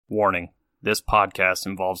Warning, this podcast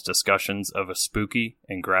involves discussions of a spooky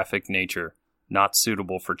and graphic nature, not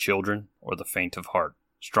suitable for children or the faint of heart.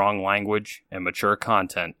 Strong language and mature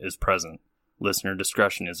content is present. Listener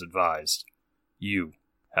discretion is advised. You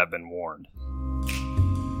have been warned.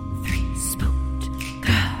 Three spooked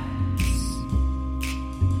girls.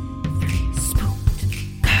 Three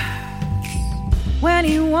spooked girls. When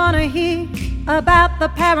you want to hear about the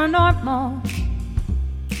paranormal,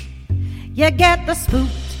 you get the spooked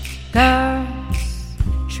girls.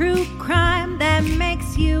 True crime that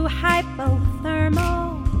makes you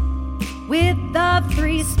hypothermal. With the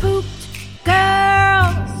three spooked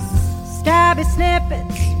girls. Stabby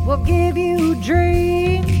snippets will give you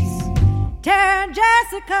dreams. Tara and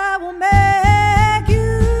Jessica will make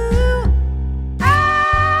you eyes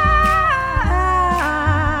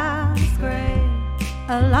gray.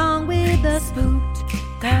 Along with the spooked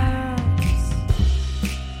girls.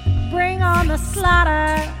 Bring on the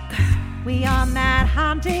slaughter. We on that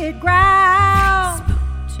haunted ground.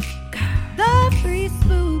 Spooked girls. The three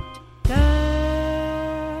spooked girls.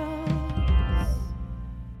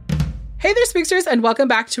 Hey there, Spooksters, and welcome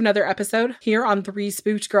back to another episode here on Three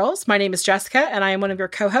Spooked Girls. My name is Jessica, and I am one of your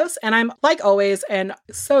co-hosts, and I'm, like always, and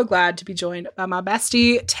so glad to be joined by my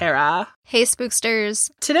bestie, Tara. Hey,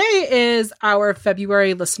 Spooksters. Today is our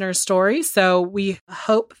February listener story, so we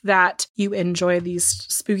hope that you enjoy these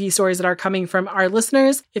spooky stories that are coming from our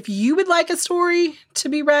listeners. If you would like a story to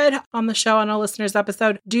be read on the show on a listener's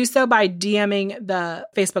episode, do so by DMing the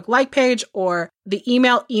Facebook like page or the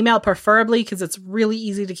email preferably, because it's really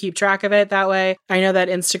easy to keep track of it that way. I know that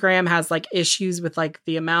Instagram has like issues with like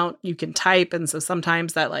the amount you can type, and so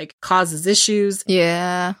sometimes that like causes issues.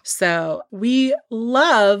 Yeah. So we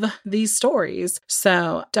love these stories.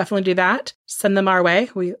 So definitely do that. Send them our way.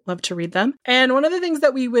 We love to read them. And one of the things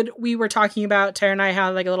that we were talking about, Tara and I had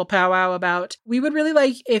like a little powwow about, we would really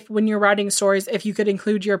like if when you're writing stories, if you could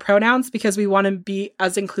include your pronouns, because we want to be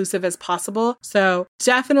as inclusive as possible. So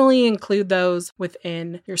definitely include those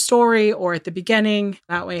within your story or at the beginning.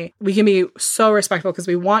 That way we can be so respectful, because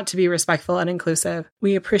we want to be respectful and inclusive.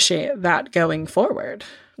 We appreciate that going forward.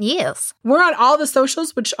 Yes. We're on all the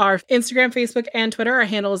socials, which are Instagram, Facebook, and Twitter. Our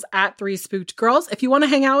handle is at Three Spooked Girls. If you want to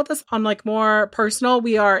hang out with us on like more personal,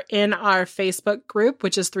 we are in our Facebook group,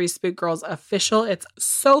 which is Three Spooked Girls Official. It's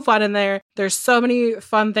so fun in there. There's so many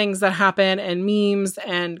fun things that happen, and memes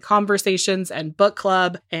and conversations and book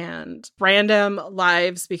club and random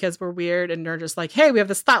lives, because we're weird and they're just like, hey, we have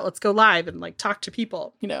this thought, let's go live and like talk to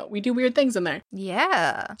people. You know, we do weird things in there.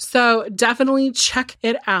 Yeah. So definitely check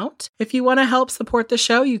it out. If you want to help support the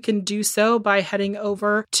show, you can do so by heading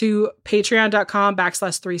over to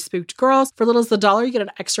patreon.com/Three Spooked Girls. For little as $1, you get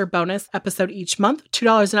an extra bonus episode each month.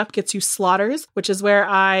 $2 and up gets you Slaughters, which is where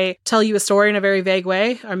I tell you a story in a very vague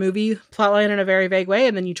way, a movie plotline in a very vague way,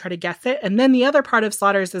 and then you try to guess it. And then the other part of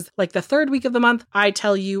Slaughters is like the third week of the month, I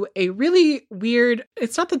tell you a really weird,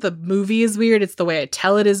 it's not that the movie is weird, it's the way I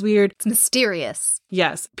tell it is weird. It's mysterious.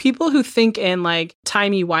 Yes. People who think in like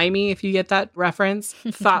timey-wimey, if you get that reference,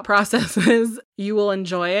 thought processes, you will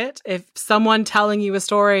enjoy it. If someone telling you a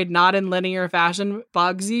story not in linear fashion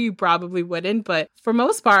bugs you, you probably wouldn't. But for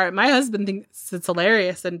most part, my husband thinks it's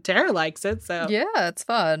hilarious and Tara likes it. So Yeah, it's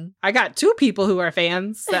fun. I got two people who are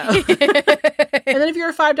fans. So. And then if you're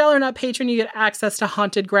a $5 and up patron, you get access to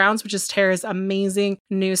Haunted Grounds, which is Tara's amazing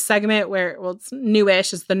new segment where, well, it's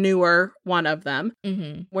newish, it's the newer one of them,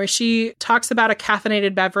 where she talks about a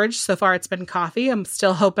caffeinated beverage. So far, it's been coffee. I'm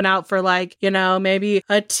still hoping out for like, you know, maybe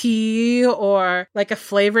a tea or like a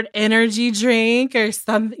flavored energy drink or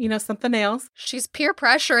some, you know, something else. She's peer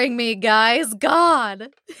pressuring me, guys. God.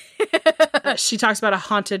 She talks about a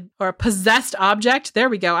haunted or a possessed object. There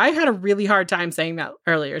we go. I had a really hard time saying that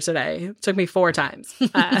earlier today. It took me 4 times.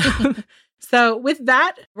 So with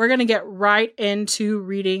that, we're going to get right into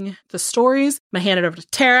reading the stories. I'm going to hand it over to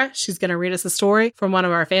Tara. She's going to read us a story from one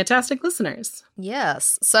of our fantastic listeners.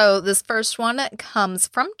 Yes. So this first one comes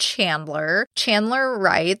from Chandler. Chandler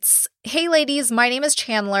writes, "Hey ladies, my name is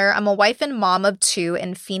Chandler. I'm a wife and mom of 2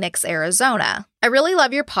 in Phoenix, Arizona. I really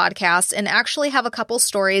love your podcast and actually have a couple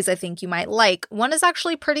stories I think you might like. One is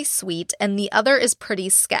actually pretty sweet and the other is pretty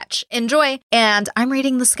sketch. Enjoy." And I'm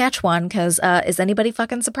reading the sketch one because is anybody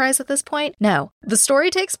fucking surprised at this point? No. The story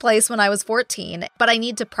takes place when I was 14, but I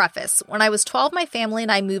need to preface. When I was 12, my family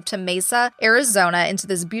and I moved to Mesa, Arizona into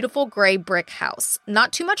this beautiful gray brick house.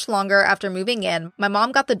 Not too much longer after moving in, my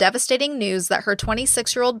mom got the devastating news that her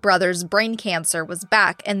 26-year-old brother's brain cancer was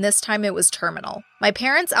back and this time it was terminal. My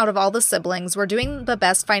parents, out of all the siblings, were doing the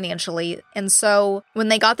best financially, and so when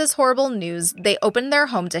they got this horrible news, they opened their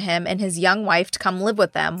home to him and his young wife to come live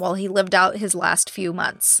with them while he lived out his last few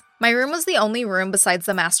months. My room was the only room besides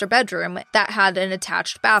the master bedroom that had an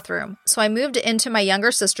attached bathroom, so I moved into my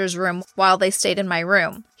younger sister's room while they stayed in my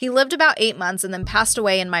room. He lived about 8 months and then passed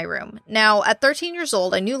away in my room. Now, at 13 years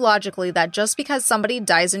old, I knew logically that just because somebody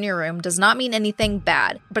dies in your room does not mean anything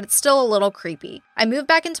bad, but it's still a little creepy. I moved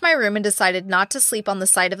back into my room and decided not to sleep on the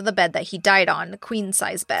side of the bed that he died on,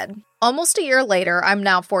 queen-size bed. Almost a year later, I'm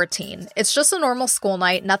now 14. It's just a normal school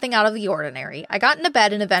night, nothing out of the ordinary. I got into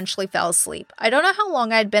bed and eventually fell asleep. I don't know how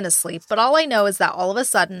long I had been asleep, but all I know is that all of a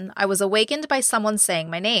sudden, I was awakened by someone saying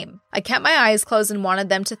my name. I kept my eyes closed and wanted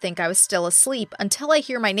them to think I was still asleep until I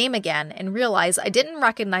hear my name again and realize I didn't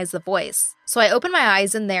recognize the voice. So I opened my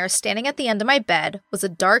eyes and there, standing at the end of my bed, was a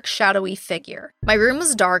dark, shadowy figure. My room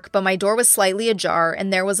was dark, but my door was slightly ajar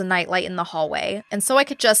and there was a nightlight in the hallway, and so I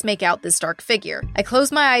could just make out this dark figure. I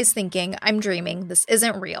closed my eyes thinking, I'm dreaming, this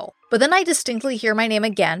isn't real. But then I distinctly hear my name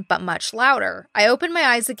again, but much louder. I open my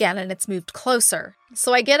eyes again and it's moved closer.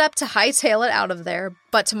 So I get up to hightail it out of there,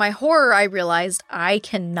 but to my horror I realized I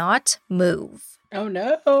cannot move. Oh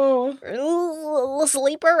no.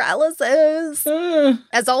 Sleep paralysis.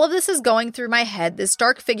 As all of this is going through my head, this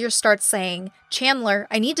dark figure starts saying, Chandler,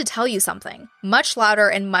 I need to tell you something. Much louder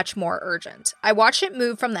and much more urgent. I watch it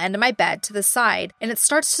move from the end of my bed to the side, and it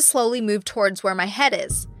starts to slowly move towards where my head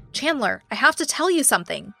is. Chandler, I have to tell you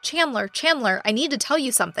something. Chandler, I need to tell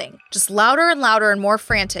you something. Just louder and louder and more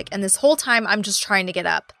frantic, and this whole time I'm just trying to get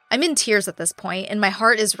up. I'm in tears at this point, and my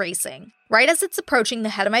heart is racing. Right as it's approaching the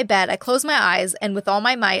head of my bed, I close my eyes, and with all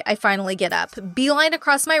my might, I finally get up, beeline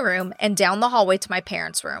across my room, and down the hallway to my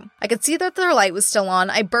parents' room. I could see that their light was still on.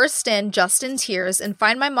 I burst in, just in tears, and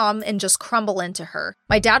find my mom and just crumble into her.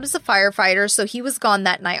 My dad was a firefighter, so he was gone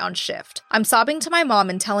that night on shift. I'm sobbing to my mom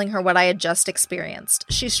and telling her what I had just experienced.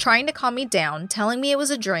 She's trying to calm me down, telling me it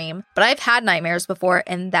was a dream, but I've had nightmares before,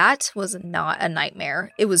 and that was not a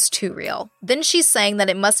nightmare. It was too real. Then she's saying that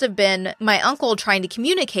it must have been my uncle trying to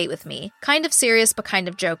communicate with me. Kind of serious, but kind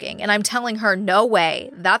of joking. And I'm telling her, no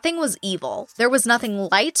way. That thing was evil. There was nothing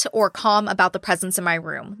light or calm about the presence in my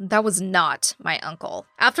room. That was not my uncle.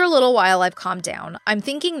 After a little while, I've calmed down. I'm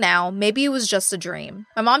thinking now, maybe it was just a dream.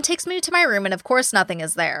 My mom takes me to my room, and of course, nothing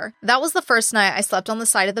is there. That was the first night I slept on the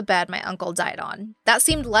side of the bed my uncle died on. That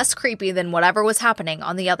seemed less creepy than whatever was happening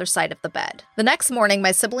on the other side of the bed. The next morning,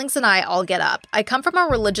 my siblings and I all get up. I come from a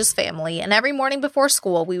religious family, and every morning before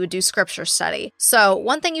school, we would do scripture study. So,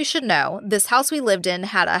 one thing you should know, this house we lived in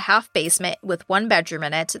had a half basement with one bedroom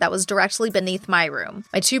in it that was directly beneath my room.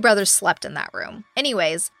 My two brothers slept in that room.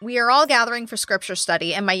 Anyways, we are all gathering for scripture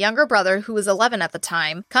study, and my younger brother, who was 11 at the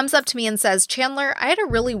time, comes up to me and says, Chandler, I had a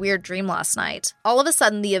really weird dream last night. All of a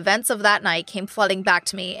sudden, the events of that night came flooding back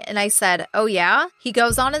to me, and I said, oh yeah? He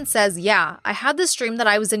goes on and says, yeah, I had this dream that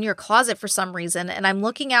I was in your closet for some reason, and I'm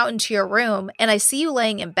looking out into your room, and I see you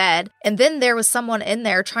laying in bed, and then there was someone in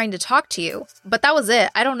there trying to talk to you. But that was it.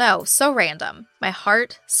 I don't know. So random. My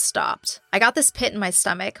heart stopped. I got this pit in my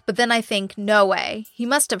stomach, but then I think, no way. He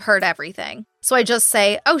must have heard everything. So I just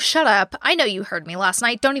say, oh, shut up. I know you heard me last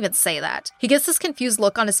night. Don't even say that. He gets this confused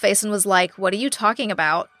look on his face and was like, what are you talking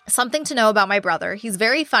about? Something to know about my brother. He's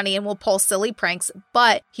very funny and will pull silly pranks,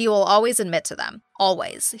 but he will always admit to them.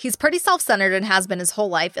 Always. He's pretty self-centered and has been his whole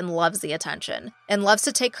life and loves the attention. And loves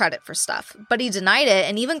to take credit for stuff. But he denied it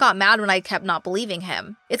and even got mad when I kept not believing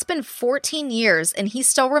him. It's been 14 years and he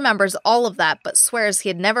still remembers all of that but swears he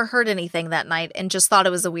had never heard anything that night and just thought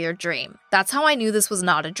it was a weird dream. That's how I knew this was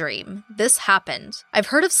not a dream. This happened. I've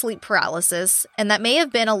heard of sleep paralysis, and that may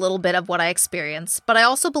have been a little bit of what I experienced, but I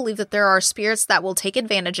also believe that there are spirits that will take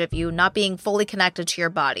advantage of you not being fully connected to your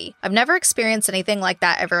body. I've never experienced anything like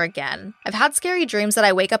that ever again. I've had scary dreams that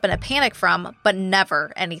I wake up in a panic from, but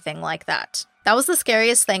never anything like that. That was the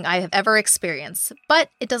scariest thing I have ever experienced, but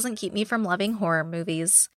it doesn't keep me from loving horror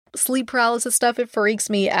movies. Sleep paralysis stuff, it freaks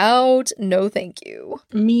me out. No thank you.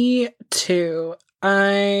 Me too.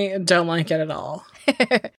 I don't like it at all.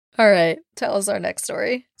 All right, tell us our next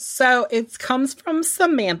story. So it comes from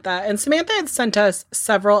Samantha, and Samantha had sent us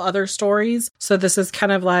several other stories. So this is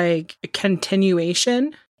kind of like a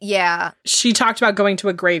continuation. Yeah. She talked about going to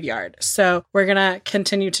a graveyard. So we're going to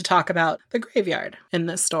continue to talk about the graveyard in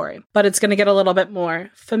this story. But it's going to get a little bit more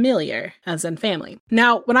familiar, as in family.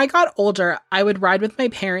 Now, when I got older, I would ride with my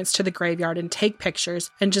parents to the graveyard and take pictures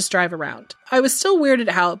and just drive around. I was still weirded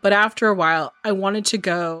out, but after a while, I wanted to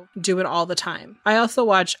go do it all the time. I also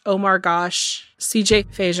watched Omar Gosh,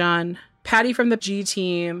 CJ Fajon, Patty from the G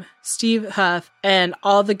Team, Steve Huff, and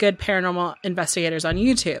all the good paranormal investigators on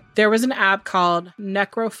YouTube. There was an app called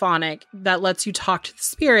Necrophonic that lets you talk to the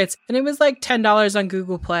spirits, and it was like $10 on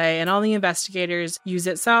Google Play, and all the investigators use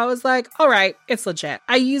it. So I was like, all right, it's legit.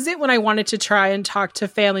 I use it when I wanted to try and talk to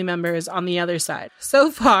family members on the other side.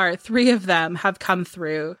 So far, 3 of them have come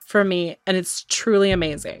through for me, and it's truly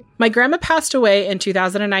amazing. My grandma passed away in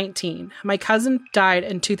 2019. My cousin died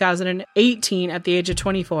in 2018 at the age of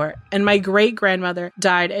 24, and my great-grandmother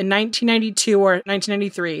died in 1992 or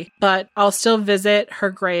 1993, but I'll still visit her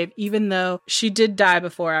grave even though she did die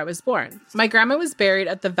before I was born. My grandma was buried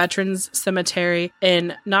at the Veterans Cemetery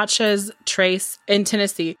in Natchez Trace in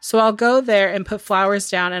Tennessee, so I'll go there and put flowers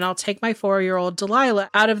down, and I'll take my 4-year-old Delilah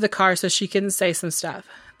out of the car so she can say some stuff.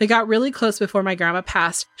 They got really close before my grandma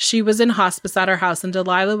passed. She was in hospice at our house, and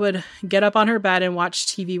Delilah would get up on her bed and watch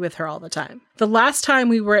TV with her all the time. The last time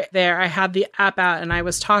we were there, I had the app out and I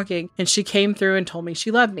was talking, and she came through and told me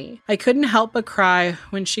she loved me. I couldn't help but cry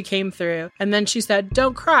when she came through, and then she said,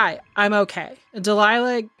 "Don't cry, I'm okay."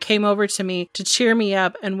 Delilah came over to me to cheer me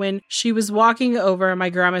up, and when she was walking over, my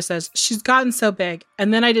grandma says, "She's gotten so big,"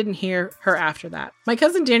 and then I didn't hear her after that. My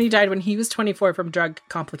cousin Danny died when he was 24 from drug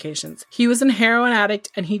complications. He was a heroin addict,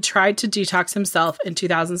 and he tried to detox himself in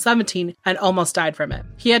 2017 and almost died from it.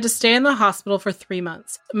 He had to stay in the hospital for 3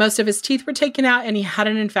 months. Most of his teeth were taken out, and he had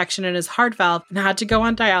an infection in his heart valve and had to go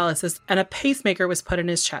on dialysis, and a pacemaker was put in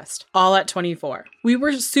his chest, all at 24. We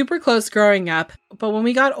were super close growing up, but when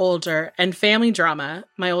we got older and family drama,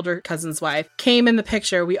 my older cousin's wife, came in the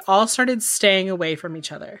picture, we all started staying away from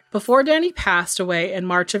each other. Before Danny passed away in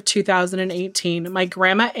March of 2018, my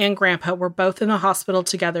grandma and grandpa were both in the hospital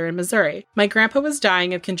together in Missouri. My grandpa was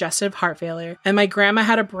dying of congestive heart failure, and my grandma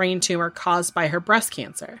had a brain tumor caused by her breast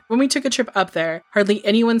cancer. When we took a trip up there, hardly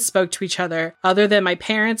anyone spoke to each other other than my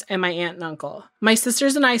parents and my aunt and uncle. My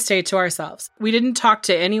sisters and I stayed to ourselves. We didn't talk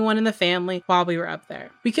to anyone in the family while we were up there.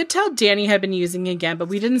 We could tell Danny had been using again, but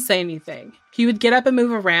we didn't say anything. He would get up and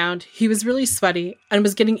move around. He was really sweaty and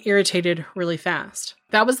was getting irritated really fast.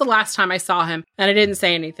 That was the last time I saw him, and I didn't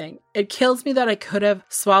say anything. It kills me that I could have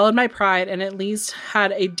swallowed my pride and at least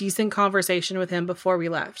had a decent conversation with him before we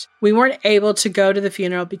left. We weren't able to go to the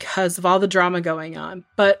funeral because of all the drama going on,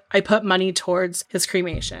 but I put money towards his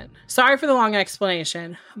cremation. Sorry for the long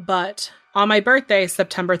explanation, but on my birthday,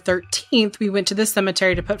 September 13th, we went to the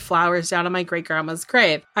cemetery to put flowers down on my great-grandma's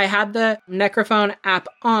grave. I had the Necrophone app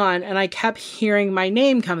on, and I kept hearing my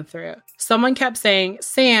name come through. Someone kept saying,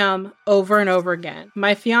 "Sam," over and over again.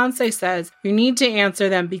 My fiance says, "You need to answer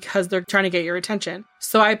them because they're trying to get your attention."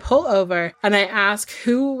 So I pull over and I ask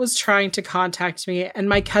who was trying to contact me, and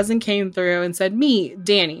my cousin came through and said, "Me,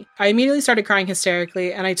 Danny." I immediately started crying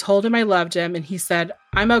hysterically, and I told him I loved him, and he said,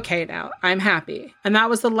 "I'm okay now. I'm happy." And that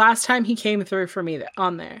was the last time he came through for me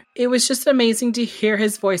on there. It was just amazing to hear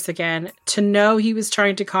his voice again. To know he was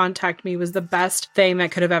trying to contact me was the best thing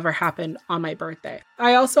that could have ever happened on my birthday.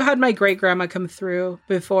 I also had my great-grandma come through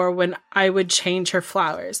before when I would change her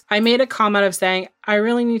flowers. I made a comment of saying, "I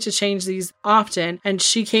really need to change these often," and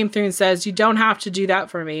she came through and says, "You don't have to do that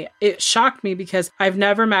for me." It shocked me because I've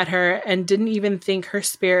never met her and didn't even think her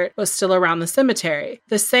spirit was still around the cemetery.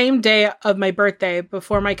 The same day of my birthday,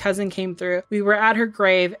 before my cousin came through, we were at her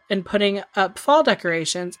grave and putting up fall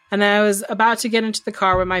decorations, and I was about to get into the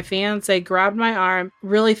car when my fiance grabbed my arm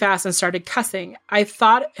really fast and started cussing. I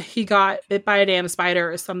thought he got bit by a damn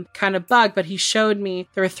spider or some kind of bug, but he showed me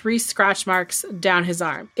there were 3 scratch marks down his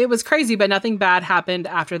arm. It was crazy, but nothing bad happened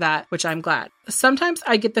after that, which I'm glad. Sometimes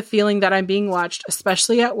I get the feeling that I'm being watched,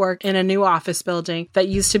 especially at work in a new office building that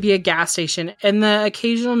used to be a gas station, and the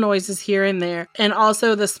occasional noises here and there, and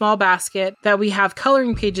also the small basket that we have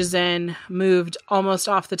coloring pages in moved almost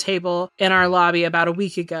off the table in our lobby about a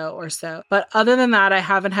week ago or so. But other than that, I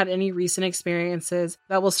haven't had any recent experiences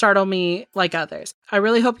that will startle me like others. I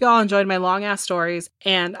really hope you all enjoyed my long ass stories,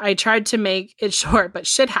 and I tried to make it short, but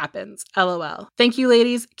shit happens. LOL. Thank you,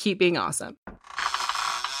 ladies. Keep being awesome.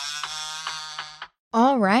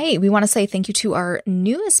 All right. We want to say thank you to our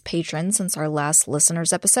newest patron since our last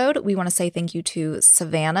listeners episode. We want to say thank you to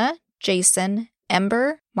Savannah, Jason,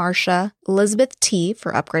 Ember, Marsha, Elizabeth T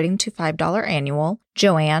for upgrading to $5 annual,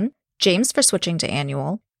 Joanne, James for switching to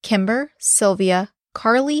annual, Kimber, Sylvia,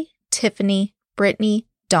 Carly, Tiffany, Brittany,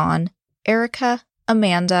 Dawn, Erica,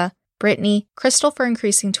 Amanda, Brittany, Crystal for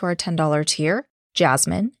increasing to our $10 tier,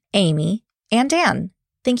 Jasmine, Amy, and Dan.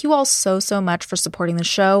 Thank you all so much for supporting the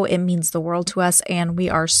show. It means the world to us, and we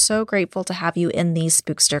are so grateful to have you in the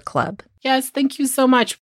Spookster Club. Yes, thank you so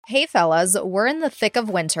much. Hey fellas, we're in the thick of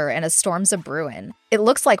winter and a storm's a-brewin'. It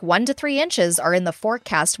looks like 1 to 3 inches are in the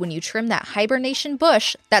forecast when you trim that hibernation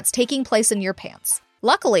bush that's taking place in your pants.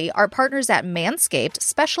 Luckily, our partners at Manscaped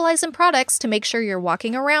specialize in products to make sure you're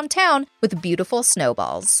walking around town with beautiful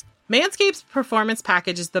snowballs. Manscaped's Performance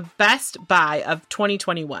Package is the best buy of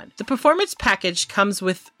 2021. The Performance Package comes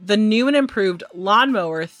with the new and improved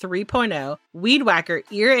Lawnmower 3.0, Weed Whacker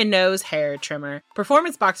ear and nose hair trimmer,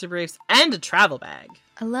 Performance Boxer Briefs, and a travel bag.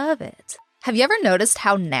 I love it. Have you ever noticed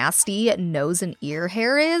how nasty nose and ear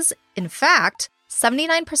hair is? In fact,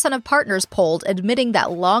 79% of partners polled admitting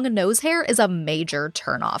that long nose hair is a major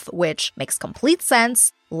turnoff, which makes complete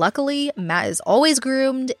sense. Luckily, Matt is always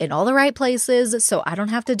groomed in all the right places, so I don't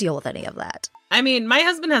have to deal with any of that. I mean, my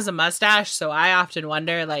husband has a mustache, so I often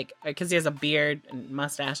wonder, like, because he has a beard and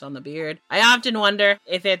mustache on the beard, I often wonder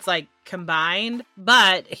if it's, like, combined,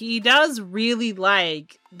 but he does really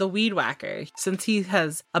like the Weed Whacker. Since he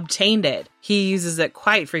has obtained it, he uses it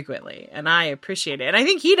quite frequently, and I appreciate it. And I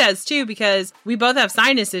think he does, too, because we both have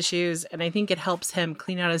sinus issues, and I think it helps him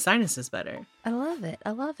clean out his sinuses better. I love it.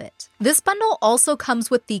 I love it. This bundle also comes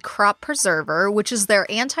with the Crop Preserver, which is their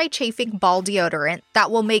anti-chafing ball deodorant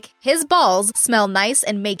that will make his balls smell nice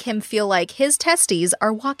and make him feel like his testes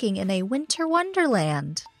are walking in a winter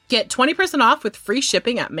wonderland. Get 20% off with free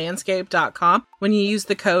shipping at manscaped.com when you use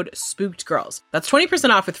the code SPOOKEDGIRLS. That's 20%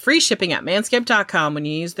 off with free shipping at manscaped.com when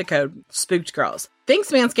you use the code SPOOKEDGIRLS.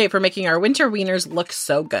 Thanks, Manscaped, for making our winter wieners look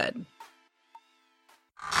so good.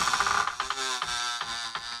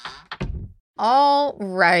 All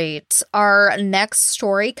right. Our next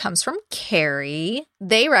story comes from Carrie.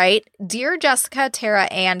 They write, Dear Jessica, Tara,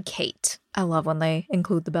 and Kate. I love when they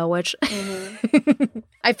include the Bell Witch. Mm-hmm.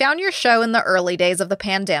 I found your show in the early days of the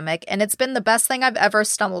pandemic, and it's been the best thing I've ever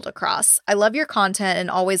stumbled across. I love your content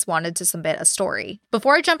and always wanted to submit a story.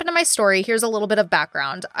 Before I jump into my story, here's a little bit of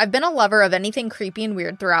background. I've been a lover of anything creepy and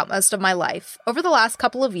weird throughout most of my life. Over the last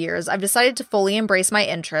couple of years, I've decided to fully embrace my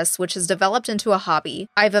interests, which has developed into a hobby.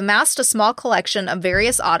 I've amassed a small collection of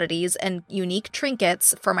various oddities and unique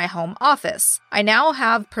trinkets for my home office. I now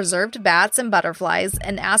have preserved bats and butterflies,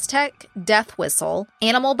 an Aztec death whistle,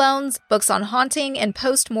 animal bones, books on haunting, and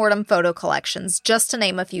post-mortem photo collections, just to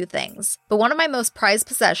name a few things. But one of my most prized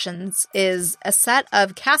possessions is a set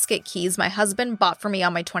of casket keys my husband bought for me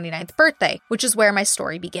on my 29th birthday, which is where my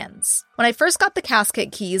story begins. When I first got the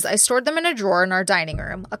casket keys, I stored them in a drawer in our dining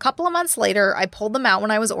room. A couple of months later, I pulled them out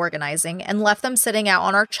when I was organizing and left them sitting out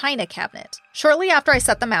on our china cabinet. Shortly after I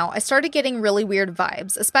set them out, I started getting really weird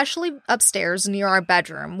vibes, especially upstairs near our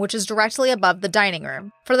bedroom, which is directly above the dining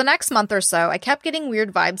room. For the next month or so, I kept getting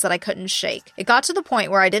weird vibes that I couldn't shake. It got to the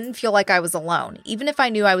point where I didn't feel like I was alone, even if I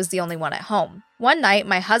knew I was the only one at home. One night,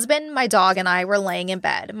 my husband, my dog, and I were laying in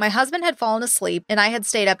bed. My husband had fallen asleep, and I had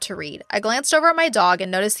stayed up to read. I glanced over at my dog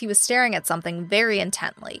and noticed he was staring at something very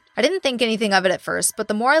intently. I didn't think anything of it at first, but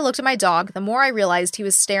the more I looked at my dog, the more I realized he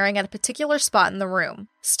was staring at a particular spot in the room.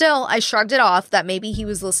 Still, I shrugged it off that maybe he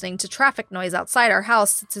was listening to traffic noise outside our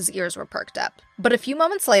house since his ears were perked up. But a few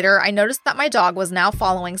moments later, I noticed that my dog was now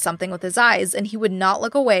following something with his eyes, and he would not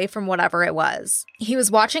look away from whatever it was. He was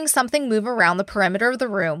watching something move around the perimeter of the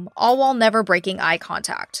room, all while never breaking eye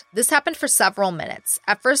contact. This happened for several minutes.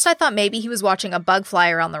 At first, I thought maybe he was watching a bug fly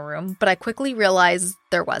around the room, but I quickly realized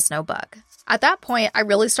there was no bug. At that point, I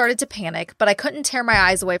really started to panic, but I couldn't tear my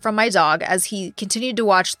eyes away from my dog as he continued to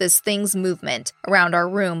watch this thing's movement around our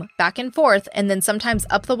room, back and forth, and then sometimes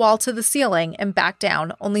up the wall to the ceiling and back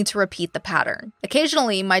down, only to repeat the pattern.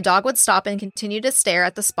 Occasionally, my dog would stop and continue to stare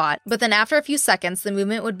at the spot, but then after a few seconds, the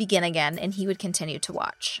movement would begin again and he would continue to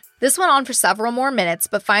watch. This went on for several more minutes,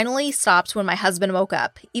 but finally stopped when my husband woke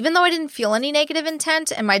up. Even though I didn't feel any negative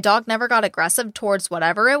intent and my dog never got aggressive towards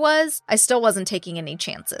whatever it was, I still wasn't taking any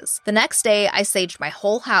chances. The next day, I saged my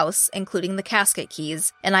whole house, including the casket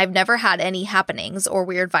keys, and I've never had any happenings or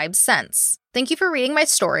weird vibes since. Thank you for reading my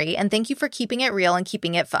story, and thank you for keeping it real and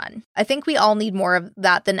keeping it fun. I think we all need more of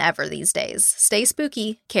that than ever these days. Stay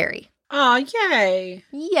spooky, Carrie. Aw, yay.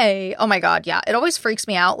 Yay. Oh my God, yeah. It always freaks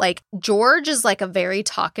me out. Like, George is like a very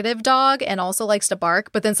talkative dog and also likes to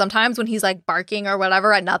bark. But then sometimes when he's like barking or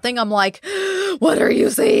whatever at nothing, I'm like, what are you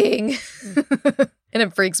seeing? And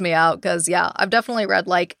it freaks me out because, yeah, I've definitely read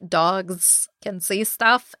like dogs can see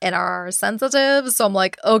stuff and are sensitive. So I'm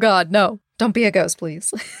like, oh God, no, don't be a ghost,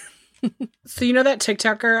 please. So you know that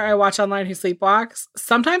TikToker I watch online who sleepwalks?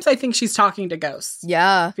 Sometimes I think she's talking to ghosts.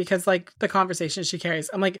 Yeah. Because like the conversation she carries.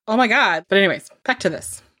 I'm like, oh my God. But anyways, back to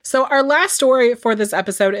this. So our last story for this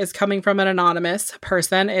episode is coming from an anonymous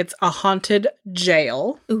person. It's a haunted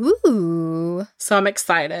jail. Ooh. So I'm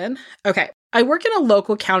excited. Okay. I work in a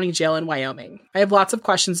local county jail in Wyoming. I have lots of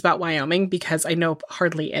questions about Wyoming because I know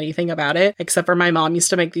hardly anything about it, except for my mom used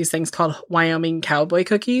to make these things called Wyoming cowboy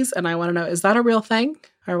cookies. And I want to know, is that a real thing?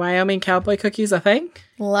 Are Wyoming cowboy cookies a thing?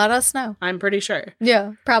 Let us know. I'm pretty sure.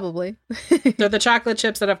 Yeah, probably. They're the chocolate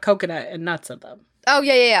chips that have coconut and nuts in them. Oh,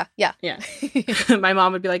 yeah. Yeah. My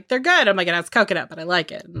mom would be like, they're good. I'm like, it has coconut, but I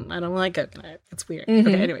like it. And I don't like coconut. It's weird. Mm-hmm.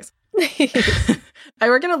 Okay, anyways. I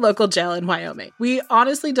work in a local jail in Wyoming. We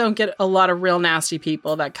honestly don't get a lot of real nasty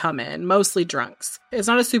people that come in, mostly drunks. It's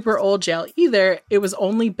not a super old jail either. It was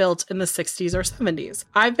only built in the 60s or 70s.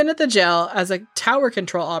 I've been at the jail as a tower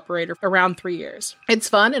control operator for around 3 years. It's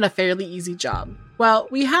fun and a fairly easy job. Well,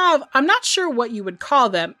 we have, I'm not sure what you would call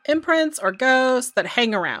them, imprints or ghosts that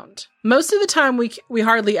hang around. Most of the time, we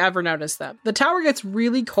hardly ever notice them. The tower gets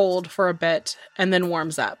really cold for a bit and then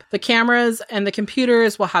warms up. The cameras and the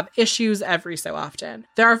computers will have issues every so often.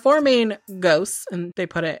 There are 4 main ghosts, and they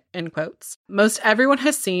put it in quotes, most everyone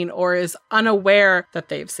has seen or is unaware that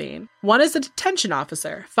they've seen. One is a detention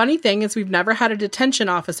officer. Funny thing is we've never had a detention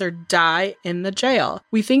officer die in the jail.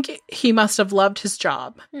 We think he must have loved his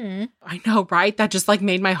job. I know, right? That just like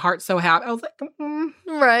made my heart so happy. I was like,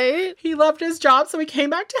 Right? He loved his job, so he came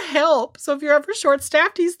back to help. So if you're ever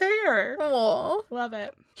short-staffed, he's there. Aww. Love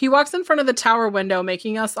it. He walks in front of the tower window,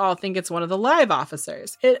 making us all think it's one of the live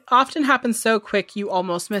officers. It often happens so quick you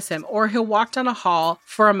almost miss him, or he'll walk down a hall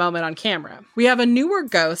for a moment on camera. We have a newer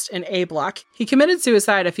ghost in A block. He committed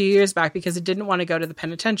suicide a few years back because he didn't want to go to the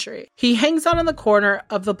penitentiary. He hangs out in the corner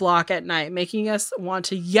of the block at night, making us want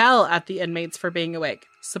to yell at the inmates for being awake.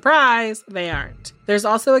 Surprise, they aren't. There's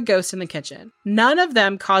also a ghost in the kitchen. None of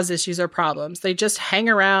them cause issues or problems. They just hang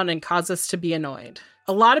around and cause us to be annoyed.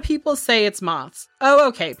 A lot of people say it's moths. Oh,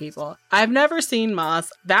 okay, people. I've never seen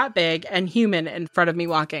moths that big and human in front of me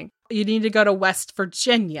walking. You need to go to West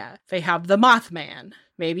Virginia. They have the Mothman.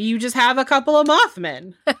 Maybe you just have a couple of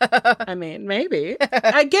Mothmen. I mean, maybe.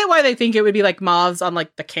 I get why they think it would be like moths on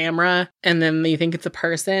like the camera and then you think it's a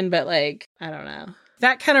person, but like, I don't know.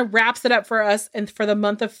 That kind of wraps it up for us and for the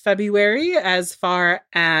month of February as far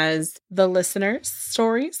as the listeners'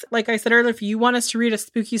 stories. Like I said earlier, if you want us to read a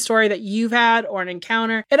spooky story that you've had or an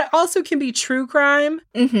encounter, it also can be true crime.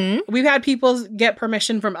 Mm-hmm. We've had people get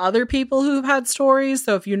permission from other people who've had stories.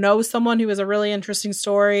 So if you know someone who has a really interesting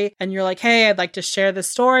story and you're like, hey, I'd like to share this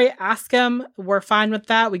story, ask them. We're fine with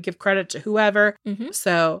that. We give credit to whoever. Mm-hmm.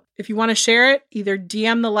 So if you want to share it, either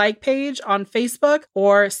DM the like page on Facebook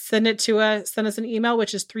or send us an email,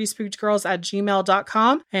 which is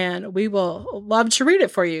 3spookedgirls@gmail.com, and we will love to read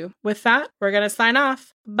it for you. With that, we're going to sign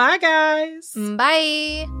off. Bye, guys.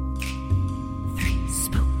 Bye.